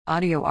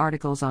Audio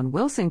articles on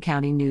Wilson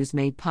County News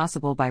made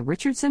possible by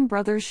Richardson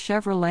Brothers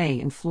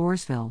Chevrolet in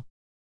Floresville.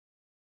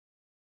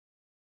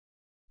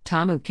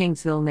 TAMU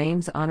Kingsville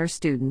names honor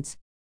students.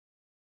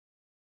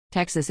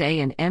 Texas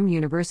A&M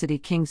University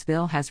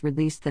Kingsville has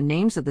released the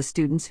names of the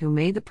students who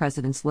made the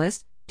President's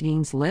List,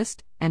 Dean's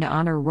List, and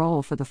Honor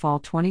Roll for the fall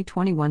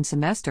 2021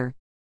 semester.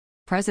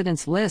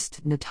 President's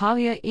List: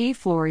 Natalia E.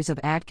 Flores of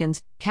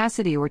Atkins,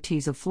 Cassidy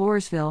Ortiz of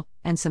Floresville,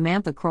 and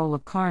Samantha Kroll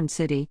of Karn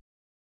City.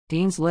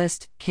 Dean's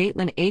List: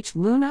 Caitlin H.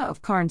 Luna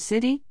of Karn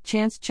City,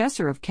 Chance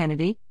Chesser of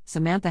Kennedy,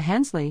 Samantha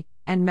Hensley,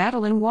 and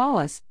Madeline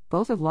Wallace,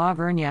 both of La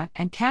Vernia,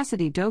 and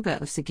Cassidy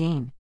Doga of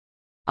Seguin.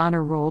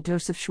 Honor Roll: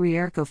 Joseph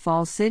Schwierk of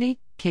Falls City,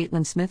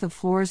 Caitlin Smith of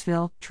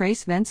Floresville,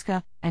 Trace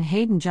Venska, and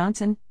Hayden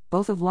Johnson,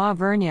 both of La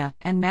Vernia,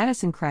 and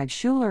Madison Craig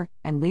Schuler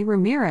and Lee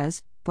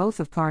Ramirez, both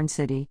of Karn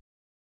City.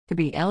 To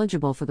be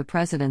eligible for the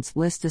President's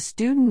List, a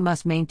student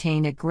must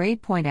maintain a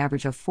grade point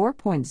average of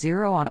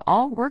 4.0 on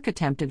all work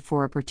attempted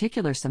for a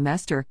particular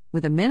semester,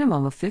 with a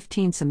minimum of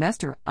 15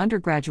 semester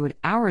undergraduate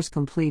hours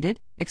completed,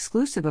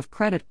 exclusive of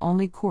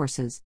credit-only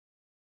courses.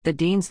 The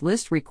Dean's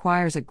List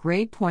requires a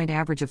grade point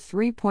average of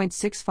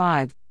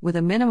 3.65, with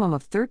a minimum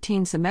of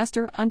 13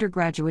 semester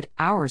undergraduate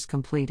hours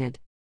completed.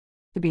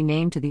 To be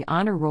named to the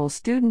Honor Roll,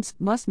 students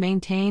must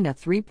maintain a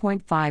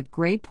 3.5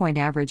 grade point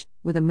average,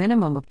 with a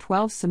minimum of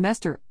 12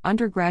 semester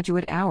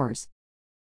undergraduate hours.